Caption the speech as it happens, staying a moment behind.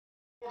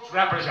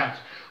represents.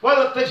 One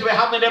of the things we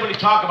haven't been able to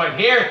talk about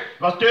here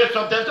was doing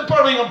something, the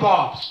Birmingham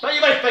bombs. Now you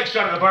might think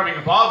sort of the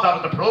Birmingham bombs,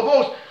 that was the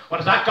provost.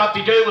 What has that got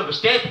to do with the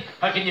state?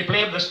 How can you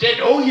blame the state?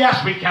 Oh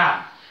yes we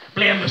can.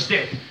 Blame the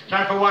state.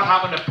 Sorry for what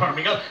happened at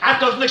Birmingham.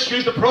 That doesn't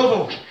excuse the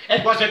provost.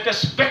 It was a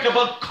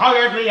despicable,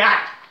 cowardly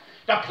act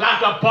to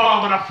plant a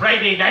bomb on a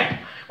Friday night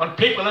when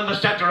people in the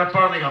centre of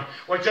Birmingham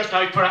were just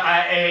out for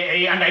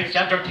a night's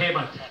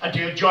entertainment and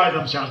to enjoy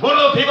themselves. One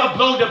of the people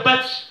blown to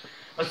bits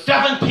was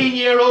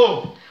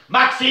 17-year-old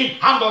Maxine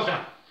Hamilton.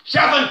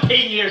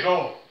 17 years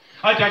old.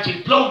 Out there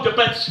she's blown to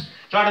bits,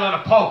 started in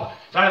a pub,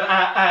 started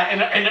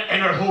in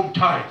her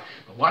hometown.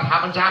 But what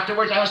happens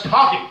afterwards? I was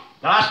talking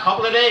the last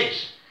couple of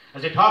days,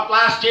 as I talked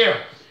last year,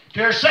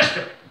 to her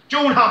sister,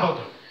 Joan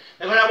Hamilton.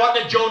 And when I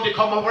wanted Joan to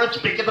come over and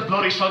speak at the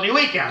bloody Sunday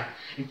weekend,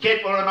 and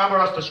Kate will remember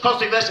us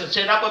discussing this and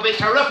say that would be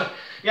terrific.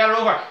 Get her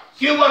over.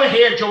 You want to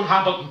hear Joan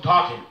Hamilton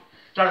talking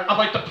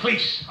about the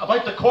police,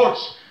 about the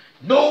courts.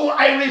 No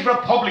Irish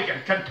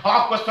Republican can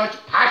talk with such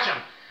passion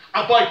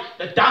about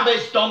the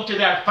damage done to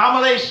their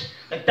families,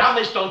 the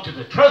damage done to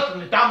the truth,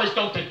 and the damage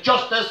done to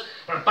justice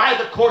by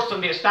the courts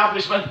and the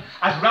establishment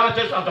as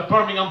relatives of the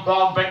Birmingham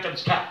bomb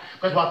victims kept.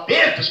 Because what they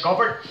had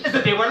discovered is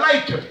that they were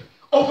lied to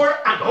over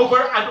and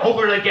over and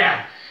over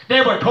again.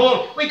 They were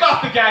told, we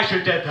got the guys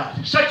who did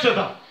that, 6 of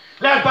them,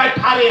 led by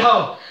Paddy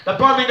Hill. The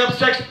Birmingham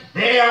 6,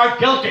 they are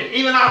guilty,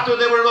 even after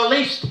they were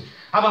released,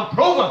 having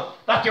proven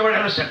that they were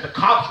innocent. The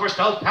cops were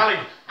still telling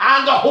them,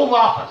 and the Home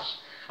Office,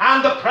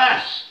 and the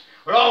press,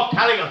 were all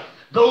telling them,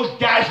 those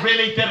guys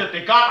really did it.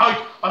 They got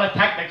out on a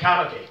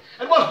technicality.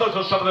 It wasn't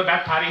until some of them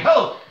met Paddy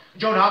Hill.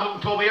 Joan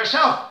Hamilton told me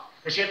herself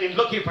that she had been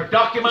looking for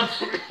documents,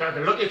 that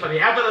they're looking for the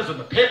evidence and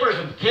the papers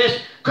and the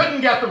case, couldn't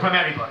get them from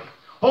anybody.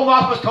 Home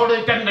Office told her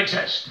they didn't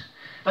exist.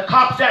 The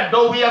cops said,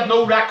 no, we have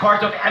no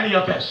records of any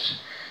of this.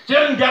 She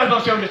didn't get it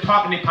until she was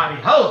talking to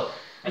Paddy Hill.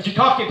 And she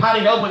talked to Paddy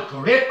Hill with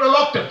great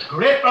reluctance,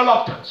 great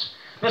reluctance.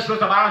 This was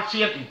the man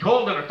she had been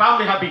told, and her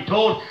family had been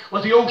told,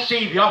 was the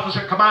OC, the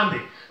officer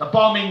commanding the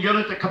bombing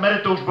unit that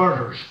committed those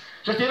murders.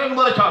 So she didn't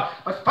want to talk.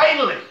 But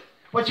finally,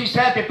 when she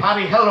said to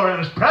Paddy Hill, or in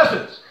his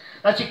presence,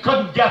 that she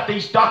couldn't get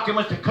these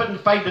documents, they couldn't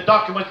find the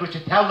documents which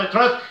would tell the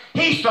truth,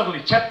 he suddenly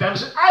chipped in and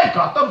said, I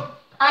got them,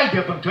 I'll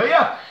give them to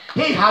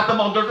you. He had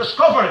them under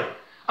discovery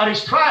at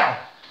his trial.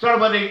 So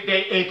when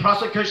the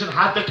prosecution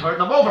had to turn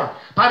them over.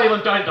 Paddy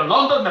went down to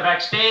London the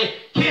next day,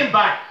 came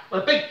back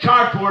with a big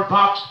cardboard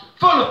box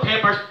full of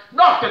papers,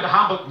 knocked at the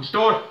Hamilton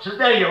door, says,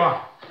 there you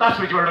are, that's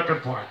what you were looking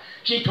for.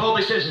 She told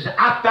me, says,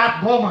 at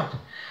that moment,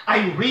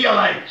 I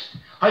realised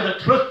how the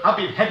truth had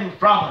been hidden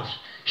from us.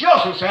 She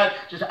also said,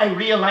 says, I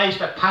realised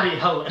that Paddy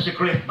Hill is a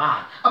great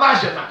man.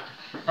 Imagine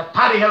that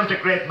Paddy Hill is a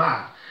great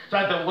man.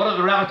 So one of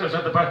the relatives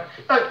at the birth,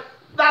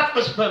 that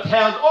was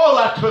withheld, all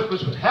that truth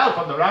was withheld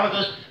from the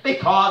relatives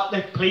because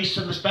the police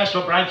and the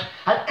special branch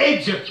had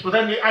agents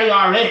within the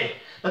IRA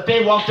that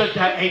they wanted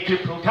to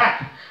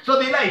protect.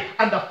 So they lied.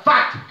 And the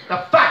fact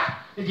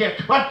that you have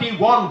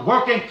 21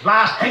 working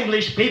class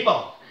English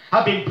people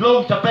have been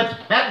blown to bits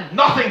meant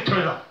nothing to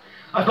them.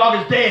 As long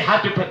as they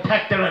had to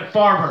protect their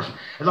informers,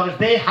 as long as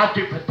they had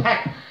to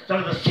protect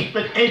sort of the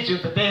secret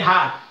agents that they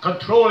had,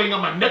 controlling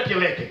and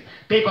manipulating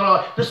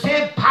people. The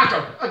same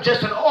pattern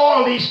exists in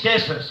all these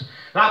cases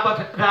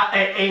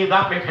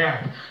that we've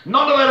heard.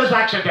 None of it is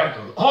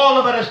accidental. All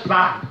of it is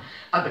planned.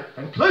 And the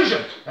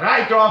conclusion that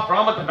I draw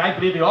from it, and I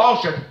believe we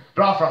all should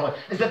draw from it,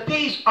 is that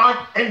these aren't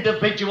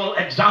individual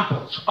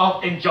examples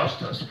of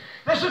injustice.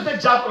 This is an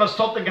example of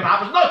something that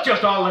happens not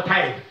just all the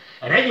time.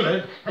 In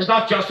England, it's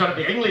not just sort of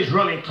the English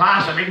ruling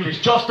class and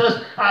English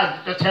justice, and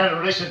that's in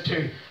relation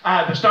to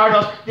the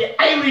Stardust.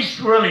 The Irish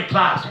ruling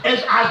class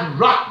is as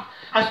rotten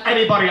as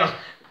anybody else.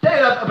 Tell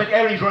you that about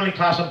Irish ruling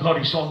class on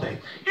Bloody Sunday.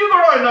 You go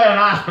around now and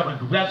ask them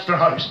in Webster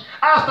House.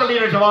 Ask the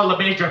leaders of all the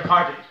major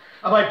parties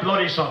about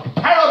Bloody Sunday.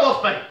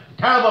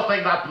 Terrible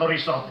thing that Bloody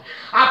Sunday.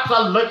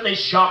 Absolutely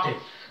shocking.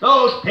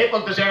 Those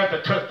people deserve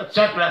the truth,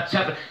 etc.,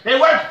 etc. They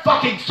weren't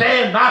fucking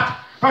saying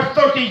that for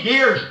 30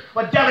 years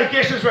when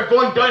delegations were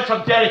going down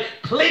from Derry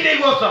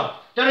pleading with them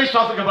to do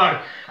something about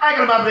it. I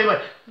can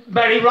remember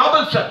Mary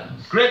Robinson,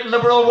 great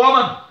Liberal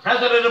woman,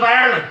 President of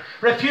Ireland,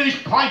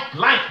 refused point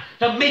blank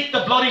to meet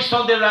the Bloody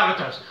Sunday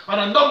relatives on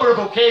a number of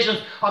occasions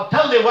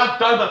until they went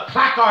down with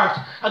placards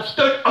and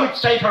stood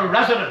outside her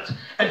residence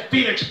in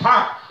Phoenix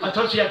Park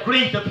until she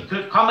agreed that they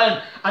could come in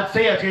and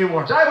say a few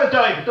words. I went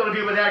down, I don't know if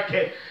you were there,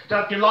 kid,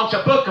 to launch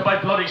a book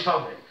about Bloody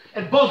Sunday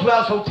in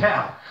Boswell's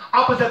Hotel,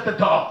 opposite the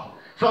Dog,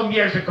 some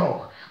years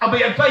ago. And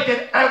we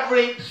invited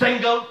every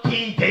single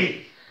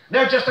TD.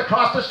 They're just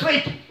across the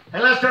street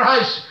in Leicester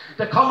House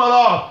to come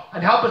along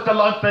and help us to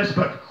launch this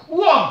book.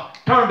 One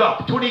turned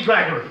up, Tony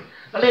Gregory.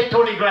 The late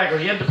Tony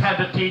Gregory,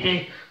 independent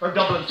TD for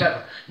Dublin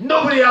Centre.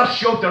 Nobody else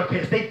showed their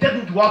face. They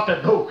didn't want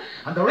to know.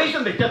 And the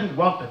reason they didn't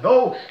want to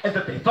know is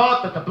that they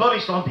thought that the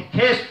Bloody Sunday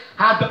case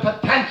had the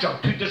potential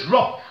to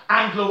disrupt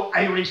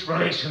Anglo-Irish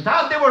relations.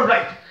 And they were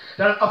right.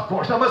 Then, of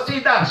course, I must see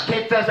that.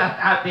 Kate says that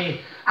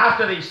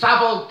after the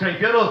Savile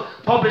Tribunal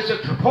published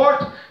its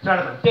report,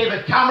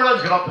 David Cameron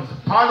got up into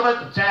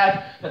Parliament and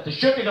said that the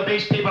shooting of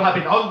these people had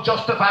been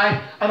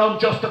unjustified and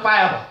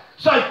unjustifiable.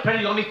 Sounds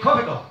pretty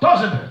unequivocal,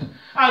 doesn't it?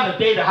 And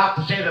indeed, I have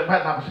to say that when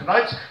that was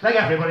announced, like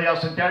everybody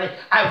else in Derry,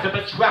 I was a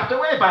bit swept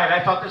away by it.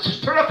 I thought, this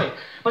is terrific.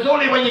 It was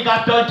only when you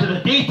got down to the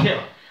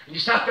detail, and you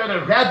sat down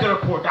and read the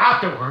report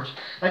afterwards,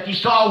 that you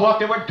saw what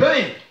they were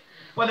doing.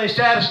 When they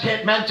said, as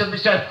Kate mentioned, they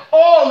said,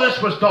 all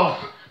this was done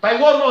by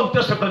one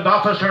undisciplined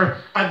officer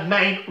and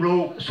 9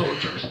 rogue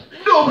soldiers.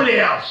 Nobody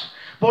else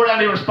bore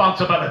any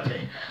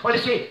responsibility. Well,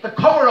 you see, the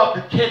cover-up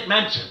that Kate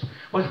mentioned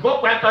was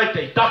what went out,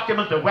 the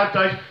document that went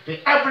out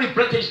to every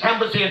British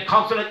embassy and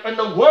consulate in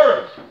the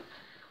world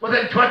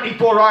within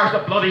 24 hours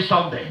of Bloody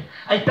Sunday,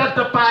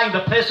 identifying the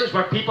places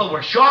where people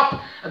were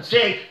shot and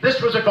saying this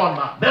was a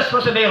gunman, this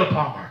was a nail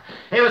palmer,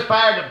 he was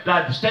fired,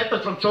 the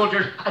statements from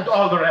soldiers and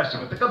all the rest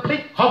of it. The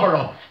complete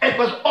cover-up. It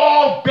was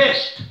all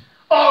based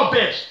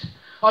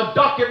on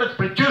documents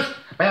produced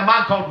by a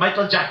man called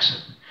Michael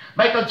Jackson.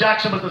 Michael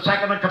Jackson was the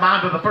second in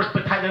command of the 1st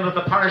Battalion of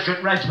the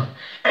Parachute Regiment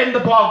in the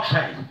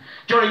Bogside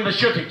during the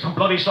shootings on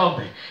Bloody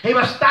Sunday. He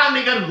was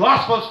standing in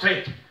Rossville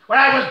Street, where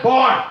I was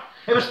born.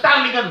 He was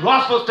standing in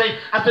Rossville Street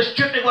as the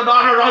shooting went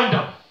on around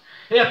him.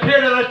 He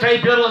appeared in a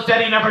tribunal and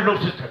said he never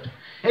noticed it.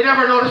 He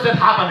never noticed it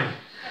happening.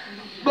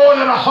 More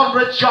than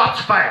 100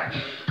 shots fired.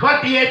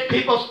 28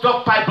 people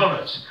struck by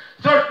bullets.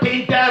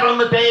 13 dead on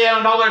the day and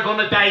another going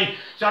to die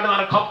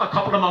a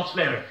couple of months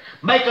later.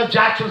 Michael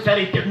Jackson said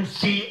he didn't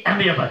see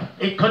any of it.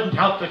 He couldn't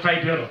help the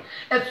tribunal.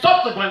 It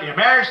subsequently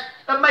emerged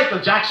that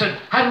Michael Jackson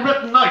had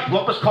written out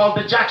what was called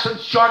the Jackson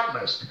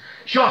shortlist.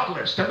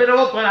 I mean,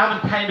 I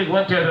haven't time to go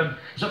into it in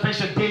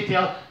sufficient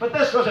detail, but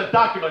this was a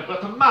document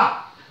with a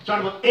map,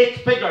 with 8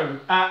 figure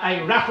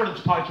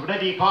reference points,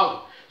 whatever you call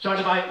it. On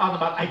the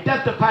map,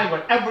 identifying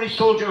where every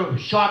soldier who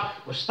was shot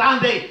was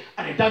standing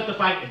and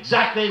identifying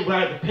exactly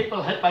where the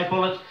people hit by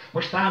bullets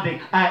were standing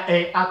at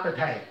the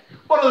time.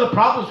 One of the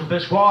problems with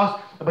this was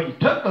that when you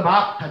took the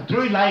map and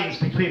drew lines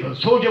between where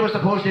the soldier was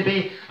supposed to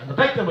be and the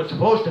victim was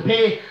supposed to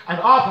be, an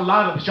awful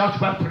lot of the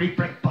shots went through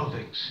brick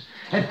buildings.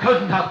 It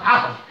couldn't have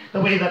happened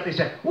the way that they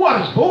said.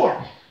 What is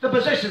more, the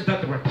positions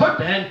that they were put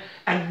in,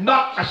 and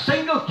not a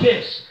single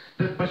case,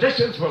 the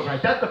positions were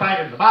identified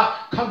in the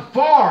map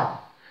conform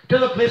to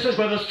the places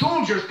where the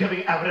soldiers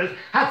giving evidence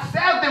had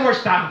said they were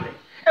standing.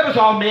 It was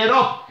all made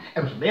up.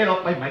 It was made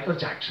up by Michael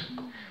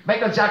Jackson.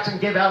 Michael Jackson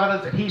gave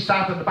evidence that he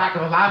sat in the back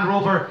of a Land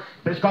Rover,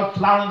 but it's got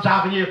Clarence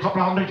Avenue, a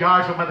couple of 100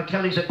 yards from where the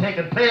killings had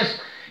taken place.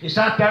 He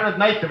sat there at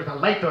night, there was a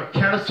light or a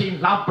kerosene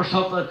lamp or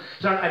something,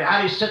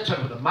 and he sits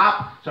with a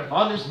map,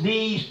 on his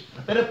knees,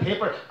 a bit of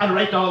paper, and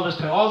write all this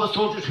down. All the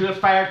soldiers who had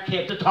fired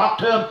came to talk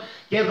to him,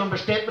 gave them their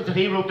statements, and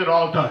he wrote it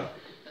all down.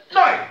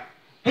 Now,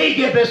 he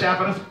gave this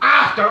evidence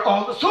after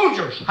all the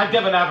soldiers had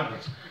given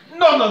evidence.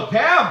 None of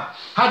them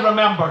had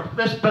remembered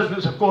this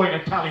business of going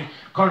and telling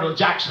Colonel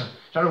Jackson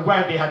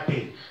where they had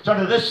been.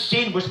 This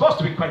scene was supposed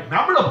to be quite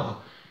memorable.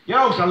 You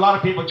know, a lot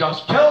of people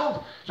just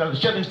killed. The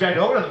shooting's right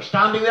over and they're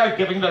standing there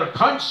giving their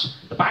accounts,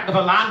 the back of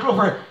a Land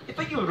Rover. You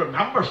think you would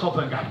remember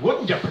something like that,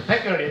 wouldn't you?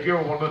 Particularly if you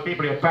were one of the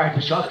people who had fired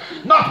the shots.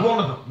 Not one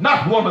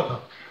of them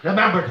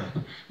remembered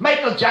it.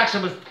 Michael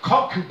Jackson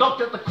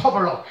conducted the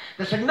cover-up.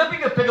 The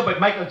significant thing about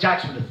Michael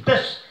Jackson is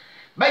this.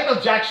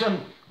 Michael Jackson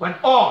went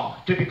on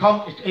to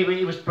become,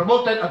 he was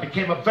promoted and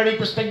became a very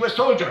distinguished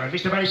soldier, at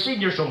least a very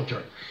senior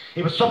soldier.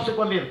 He was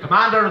subsequently the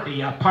commander of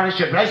the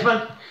Parachute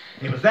Regiment.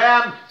 He was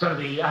then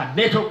the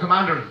NATO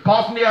commander in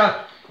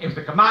Bosnia. He was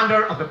the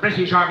commander of the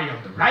British Army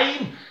on the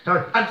Rhine.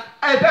 And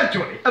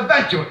eventually,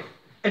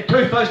 in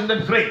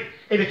 2003,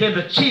 he became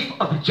the Chief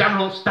of the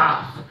General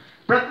Staff.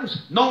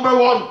 Britain's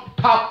 #1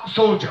 top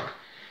soldier.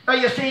 Now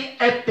you see,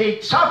 if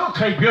the Savile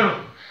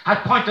Tribunal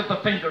had pointed the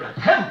finger at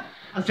him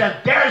and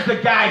said, there's the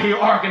guy who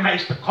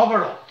organised the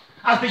cover-up,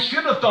 as they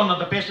should have done on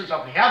the basis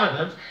of the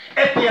evidence,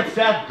 if they had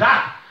said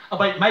that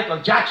about Michael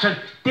Jackson,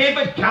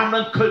 David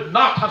Cameron could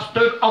not have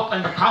stood up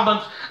in the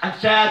Commons and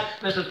said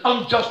this is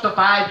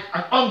unjustified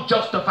and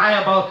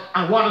unjustifiable,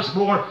 and what is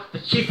more, the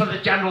Chief of the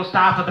General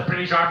Staff of the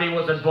British Army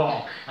was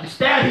involved.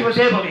 Instead, he was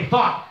able, he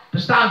thought, to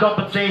stand up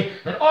and say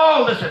that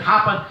all this had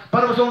happened,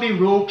 but it was only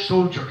rogue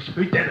soldiers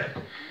who did it.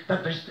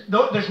 That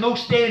there's no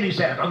stain, he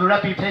said, on the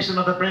reputation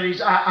of the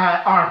British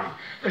Army.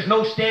 There's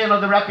no stain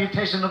on the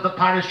reputation of the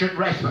Parachute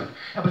Regiment.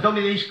 It was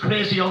only these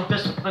crazy,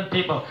 undisciplined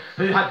people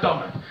who had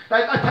done it.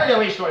 Now, I'll tell you a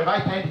wee story. If I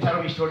time to tell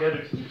a wee story, I'll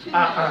do. Two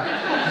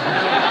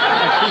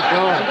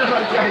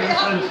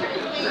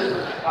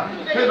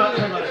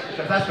minutes.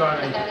 That's all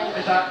right.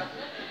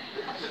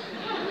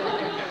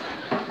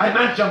 I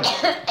mentioned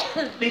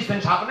these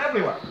things happen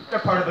everywhere. They're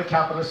part of the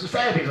capitalist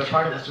society. They're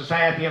part of the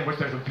society in which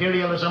there's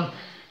imperialism,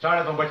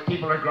 in which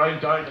people are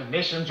ground down and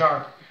nations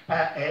are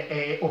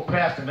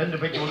oppressed and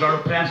individuals are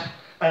oppressed,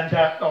 and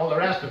all the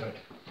rest of it.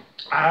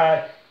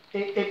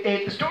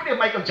 The story of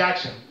Michael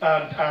Jackson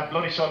and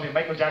Bloody Sunday,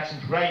 Michael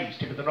Jackson's rise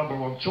to be the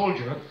 #1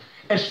 soldier,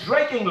 is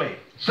strikingly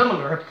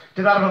similar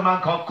to that of a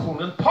man called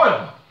Colin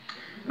Powell.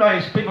 Now,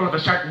 people of a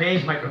certain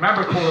age might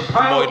remember Colin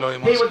Powell.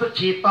 He was the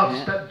chief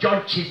of the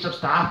Joint Chiefs of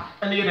Staff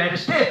in the United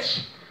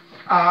States.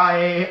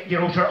 You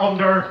know, sir,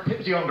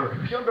 was he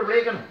under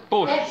Reagan?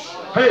 Bush.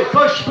 Hey,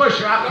 Bush,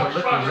 you're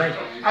absolutely right.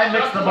 I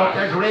mixed them up.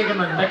 There's Reagan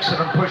and Nixon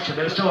and Bush, and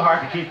it's so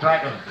hard to keep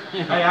track of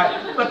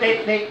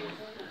them.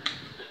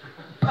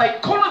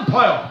 But Colin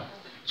Powell,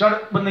 sort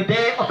of, when the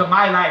day of the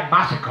My Lai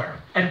massacre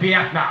in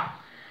Vietnam,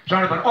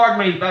 sort of an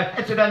ordinary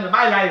incident, the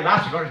My Lai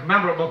massacre is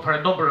memorable for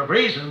a number of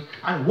reasons,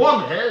 and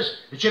one is,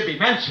 it should be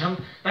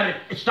mentioned,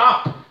 that it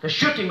stopped the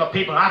shooting of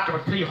people after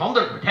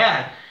 300 were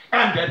dead,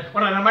 ended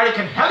when an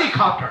American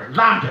helicopter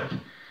landed.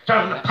 So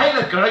when the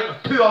pilot got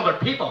out with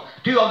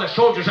two other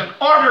soldiers, and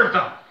ordered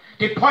them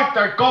to point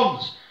their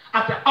guns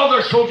at the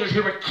other soldiers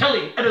who were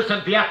killing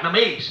innocent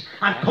Vietnamese,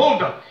 and told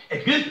them,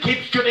 if you keep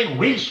shooting,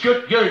 we'll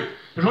shoot you.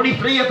 There's only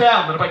 3 of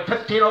them and about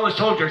 15 other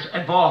soldiers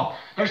involved.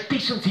 There's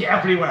decency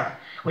everywhere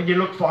when you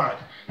look for it.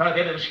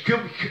 There's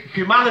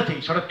humanity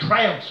sort of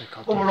triumphs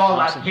over all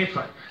that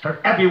hatred, sort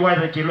of everywhere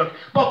that you look.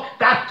 But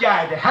that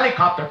guy, the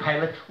helicopter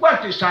pilot,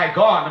 went to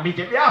Saigon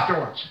immediately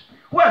afterwards.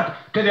 Went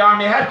to the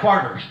army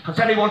headquarters and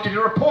said he wanted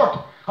to report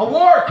a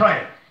war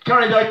crime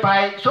carried out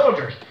by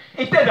soldiers.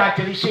 He did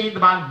actually see the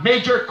man,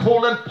 Major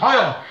Colin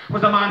Powell,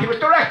 was the man he was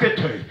directed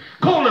to.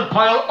 Colin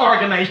Powell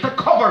organised the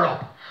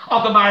cover-up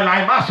of the My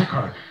Lai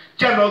massacre.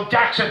 General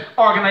Jackson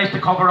organised the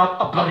cover-up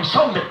of Bloody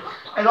Sunday.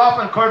 It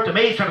often occurred to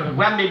me, sort of,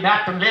 when we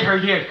met in later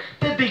years,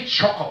 did they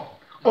chuckle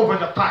over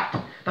the fact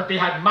that they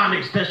had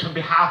managed this on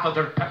behalf of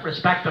their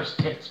respective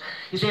states?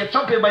 You see, and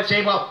some people might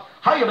say, well,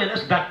 how you mean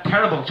isn't that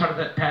terrible, sort of,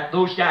 that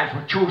those guys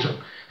were chosen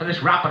for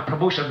this rapid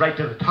promotion right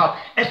to the top?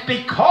 It's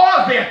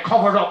because they had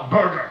covered up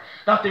murder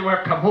that they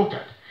were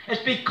promoted.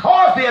 It's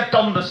because they had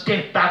done the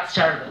state that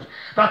service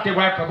that they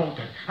were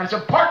promoted. And it's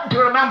important to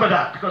remember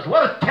that, because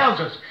what it tells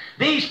us,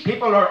 these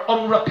people are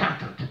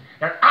unrepentant.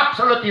 They're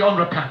absolutely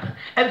unrepentant.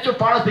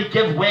 Insofar as they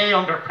give way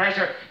under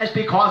pressure, it's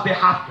because they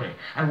have to.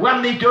 And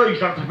when they do,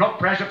 there's enough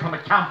pressure from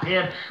a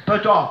campaign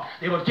put on,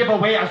 they will give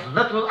away as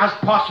little as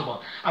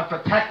possible and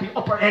protect the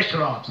upper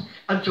echelons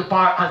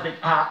insofar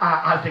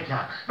as they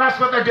can. That's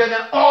what they're doing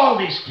in all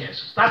these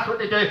cases. That's what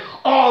they do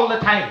all the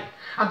time.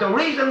 And the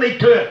reason they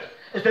do it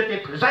is that they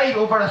preside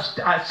over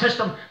a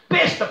system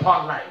based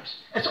upon lives.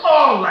 It's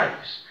all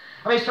lives.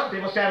 I mean, some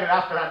people said it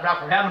after that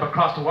referendum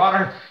across the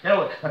water, you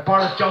know, that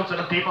Boris Johnson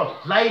and people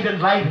lied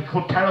and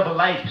told terrible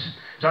lies,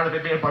 sort of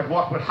about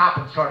what would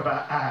happen, sort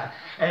of,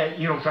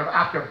 you know, sort of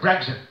after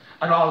Brexit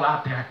and all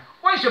that there.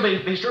 Why should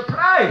we be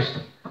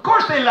surprised? Of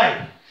course they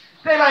lie.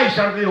 They lie,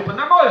 sort of, they open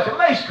their mouths and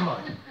lies come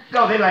out.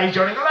 No, they lie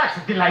during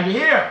elections, they lie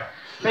here.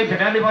 Did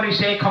anybody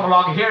say, come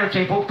along here and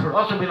say, vote for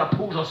us and we'll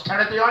impose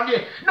austerity on you?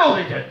 No,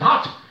 they did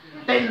not.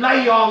 They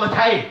lie all the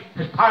time.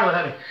 It's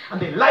parallel.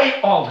 And they lie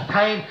all the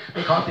time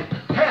because they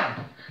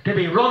pretend to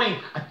be running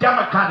a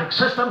democratic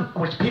system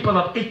in which people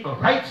have equal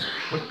rights,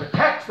 which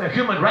protects the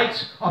human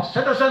rights of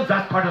citizens.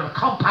 That's part of the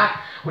compact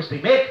which they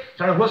make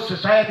sort of with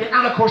society.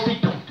 And of course they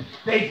don't.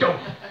 They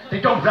don't. They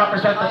don't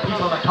represent the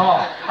people at all.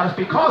 And it's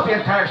because the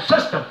entire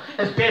system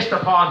is based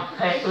upon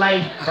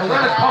lies. And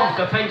when it comes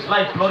to things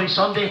like Bloody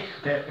Sunday,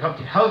 when it comes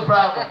to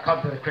Hillsborough, when it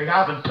comes to the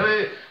Craigavon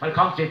 2, when it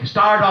comes to the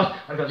Stardust,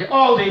 when it comes to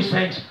all these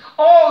things,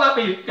 all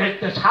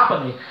that's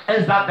happening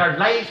is that their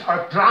lives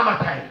are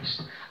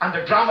dramatised. And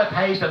they're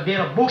dramatised and made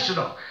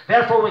emotional.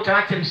 Therefore, we can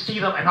actually see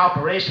them in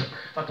operation.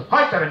 But the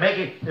point that I'm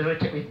making, it will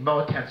take me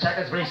about 10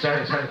 seconds, very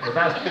sorry for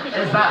that,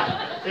 is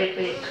that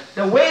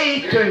the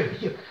way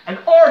to, in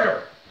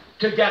order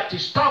to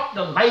stop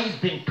the lies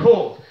being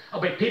told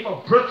about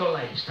people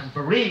brutalised and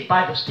bereaved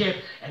by the state,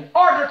 in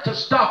order to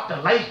stop the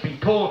lies being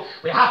told,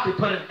 we have to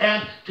put an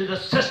end to the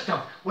system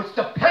which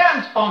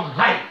depends on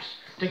lives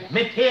to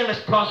maintain its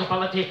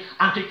plausibility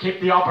and to keep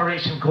the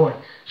operation going.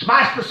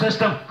 Smash the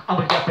system and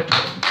we'll get the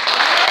truth.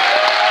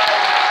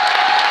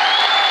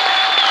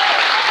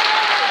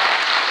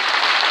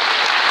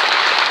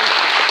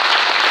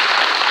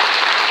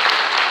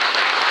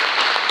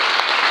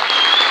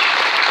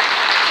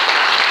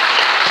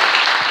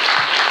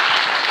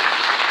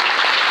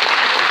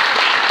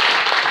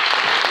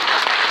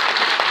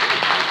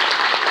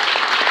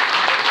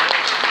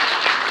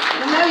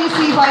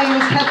 Why he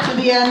was kept to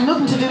the end,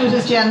 nothing to do with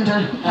his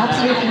gender,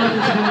 absolutely nothing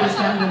to do with his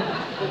gender.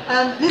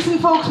 Listen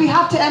folks, we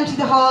have to empty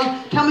the hall.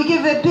 Can we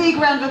give a big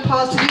round of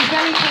applause to these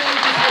very brave